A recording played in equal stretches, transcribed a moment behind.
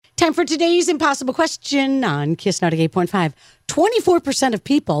Time for today's impossible question on Kiss 98.5. 24% of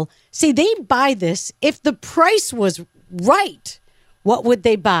people say they'd buy this if the price was right. What would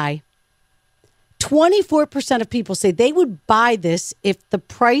they buy? 24% of people say they would buy this if the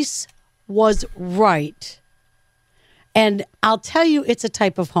price was right. And I'll tell you, it's a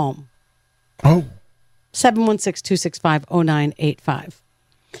type of home. Oh. 716-265-0985.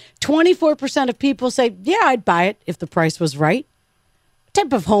 24% of people say, yeah, I'd buy it if the price was right. What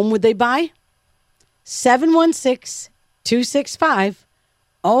type of home would they buy?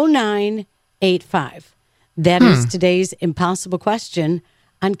 716-265-0985. That is today's impossible question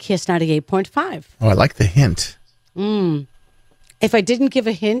on Kiss 98.5. Oh, I like the hint. If I didn't give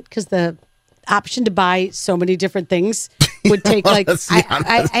a hint, because the option to buy so many different things would take I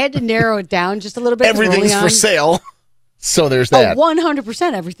had to narrow it down just a little bit. Everything's for sale. So there's that.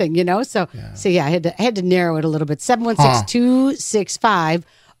 100% everything, you know? So yeah, I had to narrow it a little bit.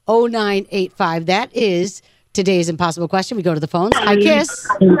 716-265-0985. That is today's impossible question. We go to the phones. Hi, Kiss.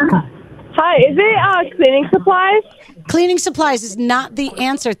 Hi, is it cleaning supplies? Cleaning supplies is not the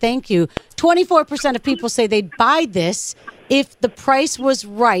answer. Thank you. 24% of people say they'd buy this if the price was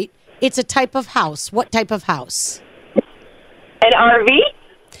right. It's a type of house. What type of house? An RV?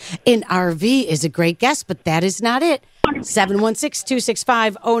 An RV is a great guess, but that is not it.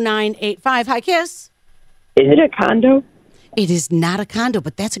 716-265-0985. Hi, Kiss. Is it a condo? It is not a condo,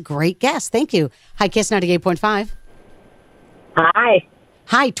 but that's a great guess. Thank you. Hi, Kiss 98.5. Hi.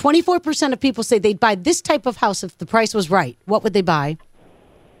 Hi, 24% of people say they'd buy this type of house if the price was right. What would they buy?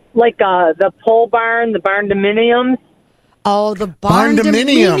 Like the pole barn, the barn dominiums? Oh, the barn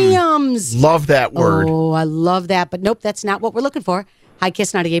dominiums. Love that word. Oh, I love that. But nope, that's not what we're looking for. Hi,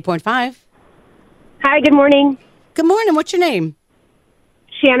 Kiss 98.5. Hi, good morning. Good morning. What's your name?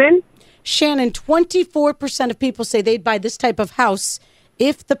 Shannon? Shannon, 24% of people say they'd buy this type of house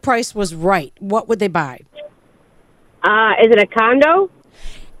if the price was right. What would they buy? Is it a condo?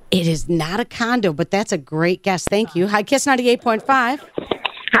 It is not a condo, but that's a great guess. Thank you. Hi, Kiss 98.5. Hi,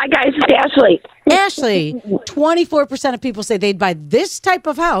 guys. It's Ashley. Ashley, 24% of people say they'd buy this type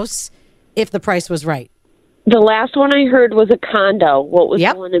of house if the price was right. The last one I heard was a condo. What was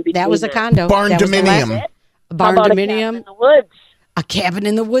the one in between? That was a condo. Barn dominium. A barn How about dominium. A cabin in the woods? A cabin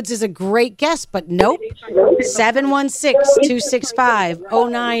in the woods is a great guess, but nope.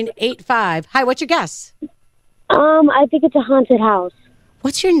 716-265-0985. Hi, what's your guess? I think it's a haunted house.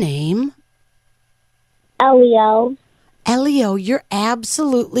 What's your name? Elio. Elio, you're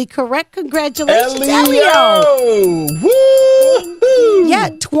absolutely correct. Congratulations, Elio! Woo-hoo! Yeah,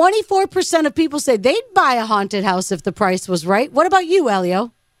 24% of people say they'd buy a haunted house if the price was right. What about you,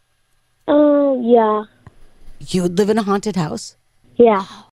 Elio? Yeah. You would live in a haunted house? Yeah.